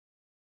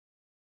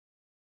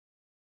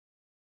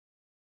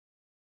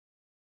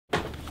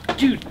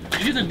Dude, did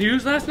you hear the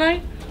news last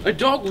night? A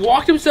dog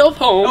walked himself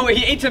home. Oh,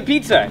 he ate some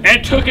pizza.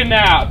 And took a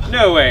nap.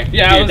 No way.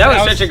 Yeah, dude, that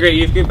was such a great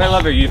youth group. I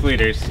love our youth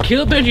leaders.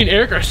 Caleb, Benji, and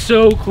Eric are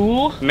so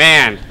cool.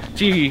 Man.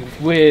 Gee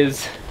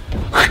whiz.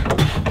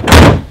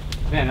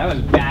 Man, that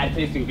was bad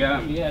tasting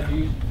gum. Yeah,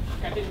 dude.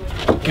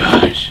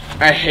 Gosh,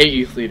 I hate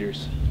youth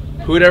leaders.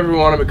 Who would ever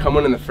want to become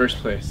one in the first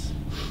place?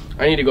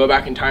 I need to go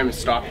back in time and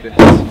stop this.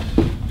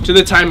 To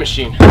the time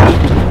machine.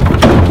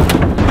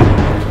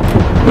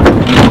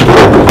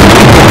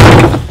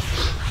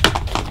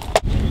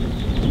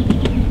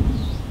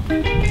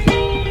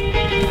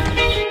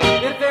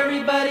 If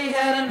everybody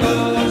had an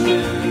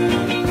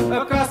ocean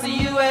across the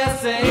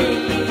USA,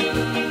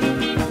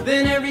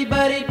 then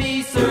everybody'd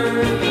be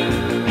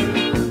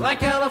served like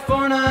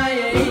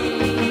California.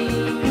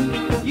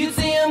 You'd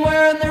see them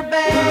wearing their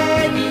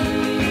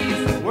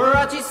baggies,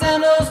 Warachi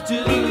sandals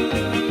too,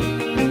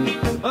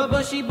 a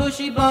bushy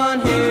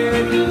blonde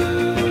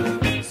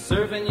hairdo,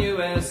 serving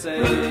USA.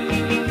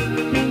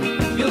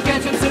 You'll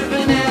catch them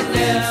surfing at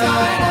Del,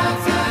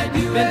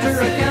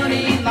 Ventura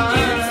County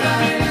line,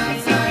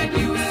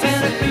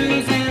 Santa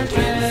Cruz and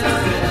Trent,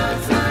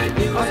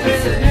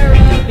 Australia's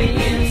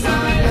Caribbean,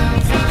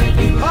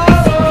 all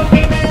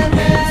over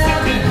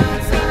Manhattan,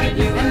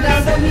 and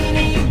down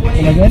Doheny Way.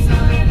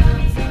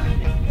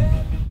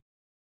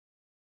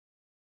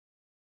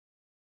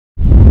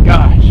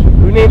 Gosh,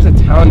 who names a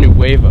town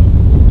Nuevo?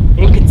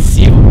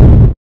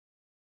 Inconceivable.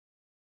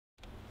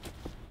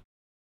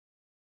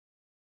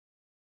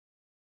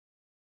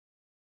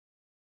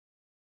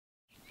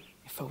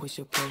 If I was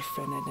your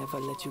boyfriend, I'd never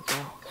let you go.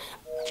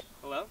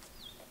 Hello?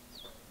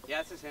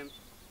 Yeah, this is him.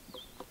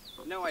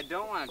 No, I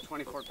don't want a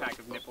 24-pack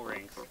of nipple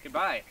rings.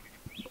 Goodbye.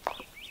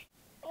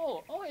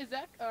 Oh, hey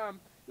Zach,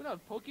 you want a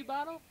Poke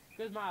bottle?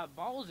 Because my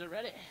balls are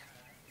ready.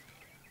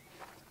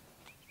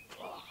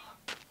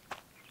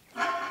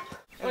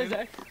 Hey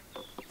Zach.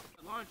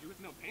 Laundry with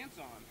no pants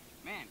on.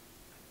 Man.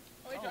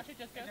 Oh, hey Josh, hey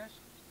Jessica. Hey, Josh.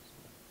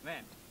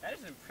 Man, that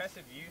is an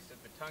impressive use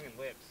of the tongue and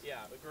lips.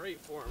 Yeah, a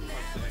great form,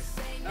 I'd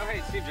say. Oh,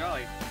 hey, Steve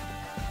Jolly.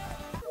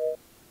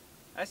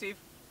 Hi, Steve.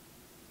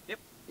 Yep,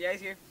 yeah,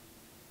 he's here.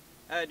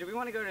 Do we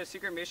want to go to a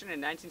secret mission in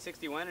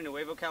 1961 in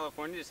Nuevo,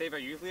 California to save our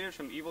youth leaders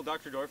from evil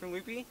Dr. Dorf and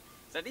Loopy?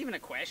 Is that even a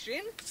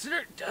question? Consider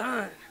it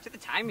done. To the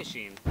time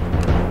machine.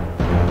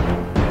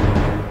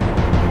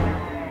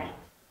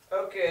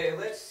 Okay,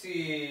 let's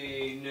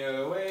see.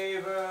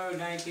 Nuevo,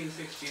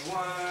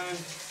 1961.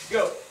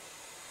 Go!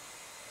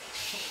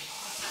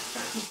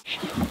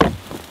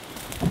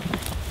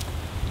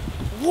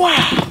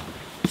 Wow!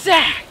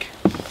 Zach!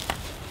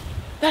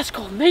 That's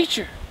called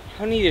nature.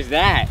 How neat is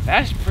that?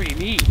 That's pretty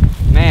neat.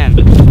 Man,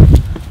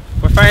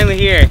 we're finally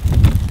here.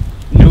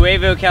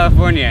 Nuevo,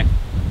 California.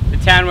 The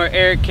town where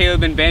Eric,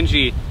 Caleb, and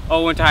Benji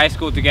all went to high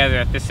school together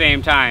at the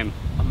same time.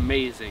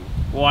 Amazing.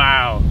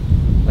 Wow.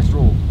 Let's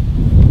roll.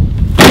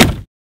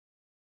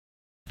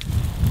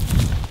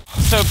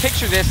 So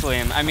picture this,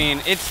 Liam. I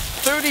mean, it's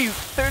 30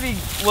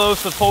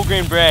 loaves of whole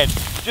grain bread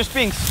just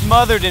being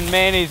smothered in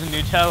mayonnaise and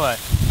Nutella.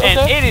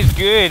 And it is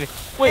good.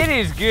 Wait. It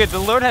is good. The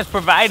Lord has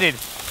provided.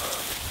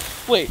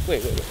 Wait.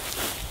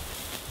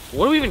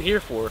 What are we even here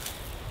for?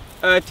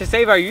 To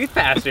save our youth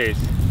pastors.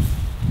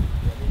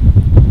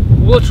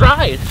 We'll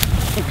try it.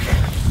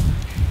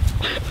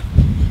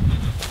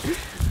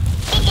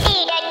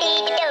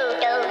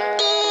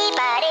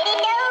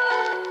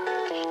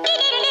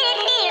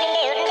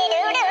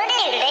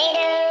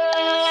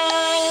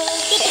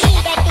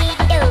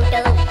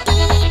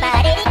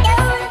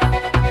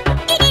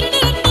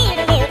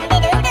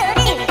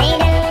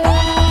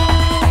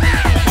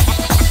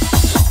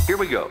 Here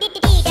we go.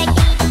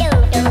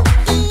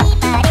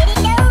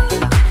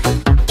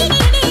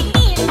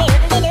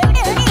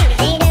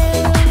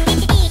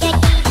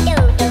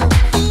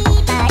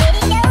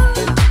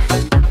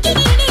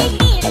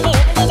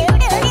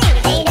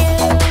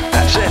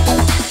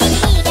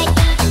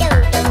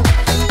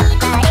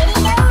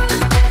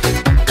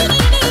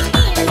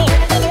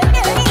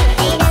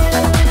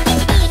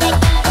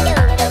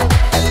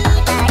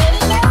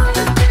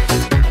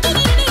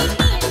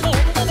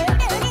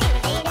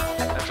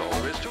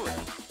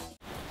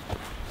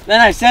 Then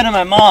I said to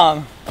my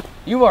mom,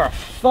 You are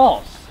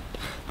false.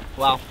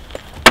 wow.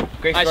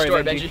 Great Nice story,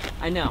 story, Benji. Benji.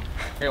 I know.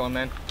 Great one,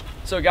 man.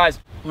 So guys,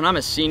 when I'm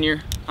a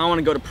senior, I want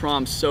to go to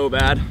prom so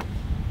bad.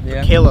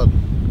 Yeah. Caleb,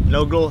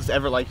 no girl has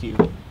ever liked you.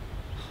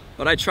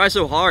 But I try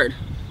so hard.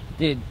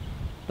 Dude,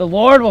 the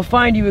Lord will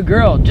find you a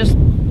girl. Just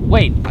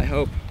wait. I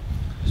hope.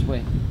 Just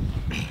wait.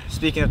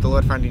 Speaking of the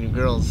Lord finding you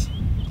girls,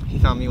 he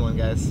found me one,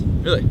 guys.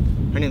 Really?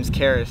 Her name's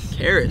Karis.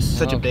 Karis.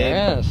 Such a babe.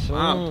 Yes.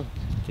 Wow.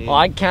 Dude. Well,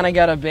 I kind of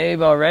got a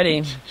babe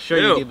already. Sure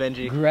Ew. you do,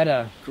 Benji.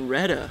 Greta.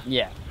 Greta.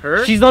 Yeah.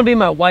 Her? She's gonna be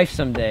my wife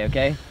someday,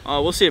 okay?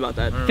 Oh, we'll see about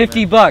that.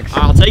 $50.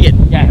 I'll take it.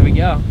 Yeah, here we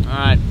go. All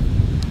right.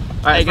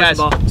 Alright, Hey guys,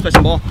 ball. let's play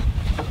some ball.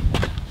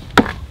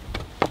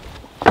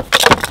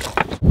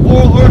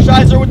 Laurel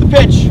Hershiser with the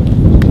pitch.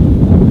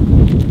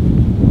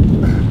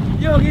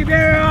 Yogi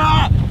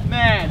Berra!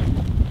 Man,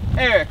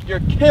 Eric,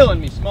 you're killing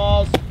me,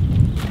 Smalls.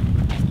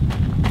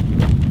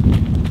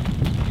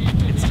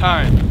 It's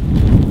time.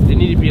 The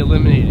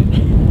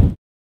eliminated.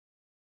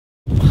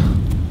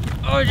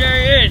 Oh,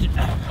 there he is.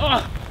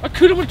 Oh,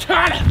 Hakuna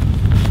Matata.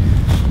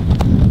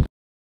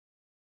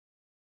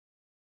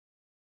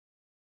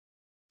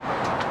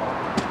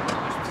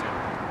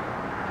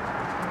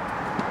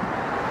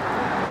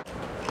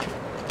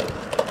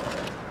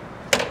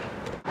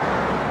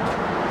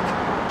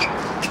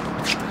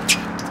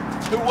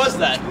 Who was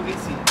that? Who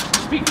is he?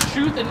 Speak the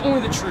truth and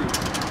only the truth.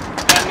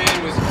 That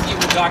man was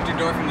evil Dr.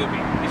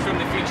 Dorfenloopy. He's from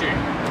the future.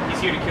 He's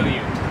here to kill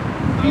you.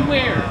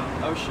 Beware.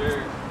 Oh,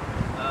 sure.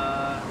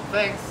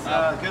 Thanks.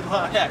 Good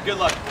luck. Yeah, good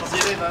luck.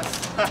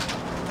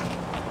 Cieneguitas.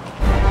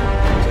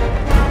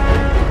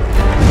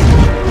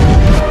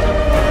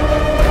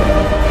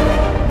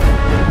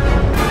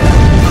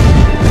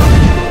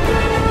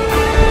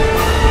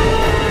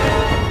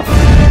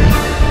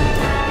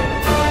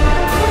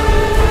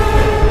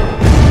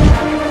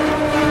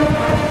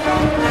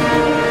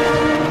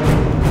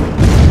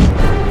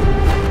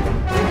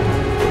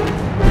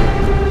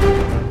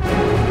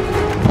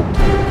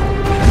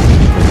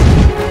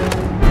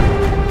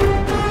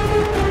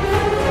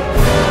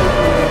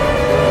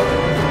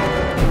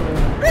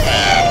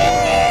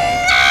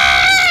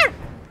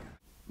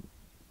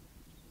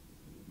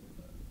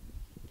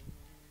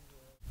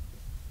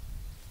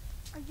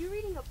 Are you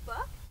reading a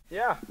book?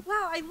 Yeah.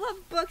 Wow, I love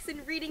books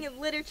and reading and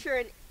literature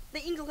and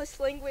the English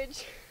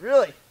language.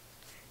 Really?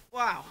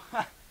 Wow.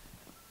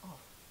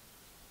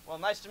 Well,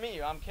 nice to meet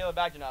you. I'm Caleb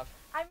Bagdanoff.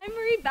 I'm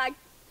Marie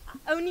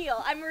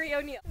O'Neill. I'm Marie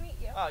O'Neill. Nice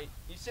to meet you. Oh,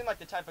 you seem like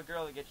the type of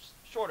girl that gets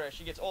shorter as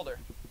she gets older.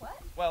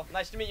 What? Well,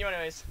 nice to meet you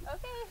anyways.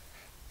 Okay.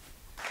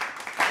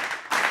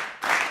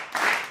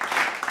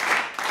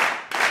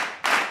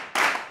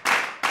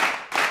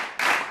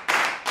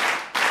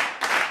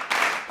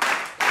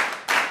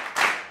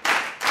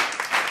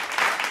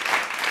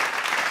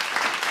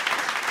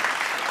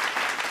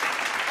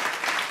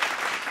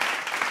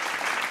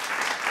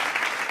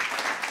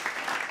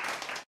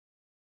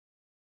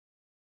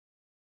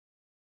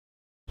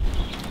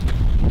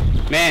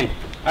 Man,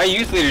 our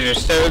youth leaders are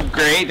so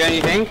great, don't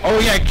you think? Oh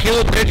yeah,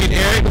 Caleb, Bridget,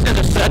 Eric, those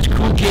are such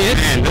cool kids.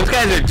 Man, those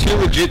guys are too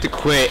legit to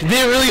quit.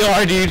 They really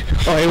are, dude.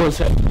 Oh, hey, one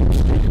sec.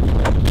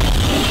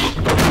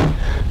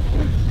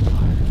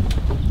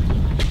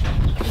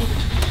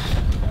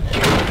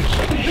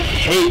 I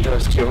hate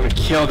those two. I want to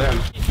kill them.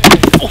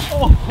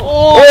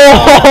 Oh!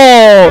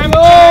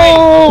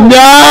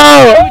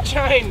 No!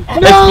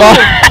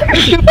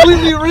 It's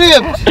completely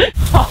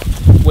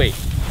ripped. Wait.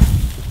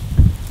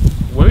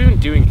 What are we even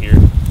doing here?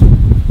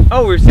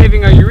 Oh, we're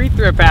saving our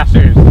urethra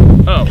pastors.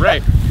 Oh,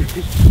 right.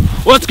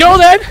 Let's go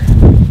then!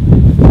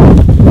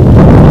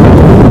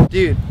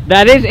 Dude,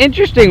 That is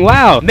interesting,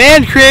 wow.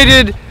 God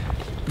created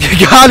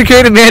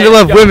man to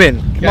love women.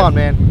 Come on,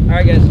 man.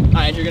 Alright, guys.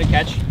 Alright, you're gonna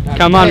catch.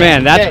 Come on,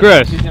 man, that's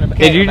gross.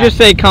 Did you just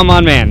say come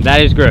on, man?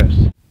 That is gross.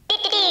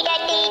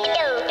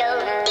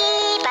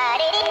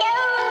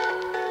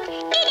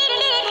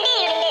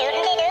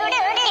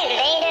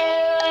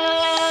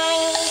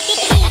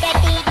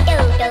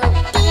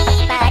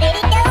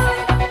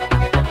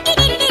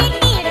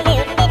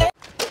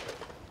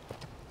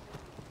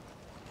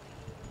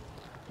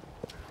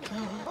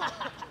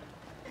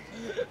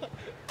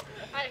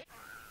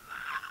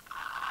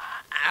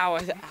 Ow,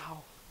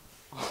 ow.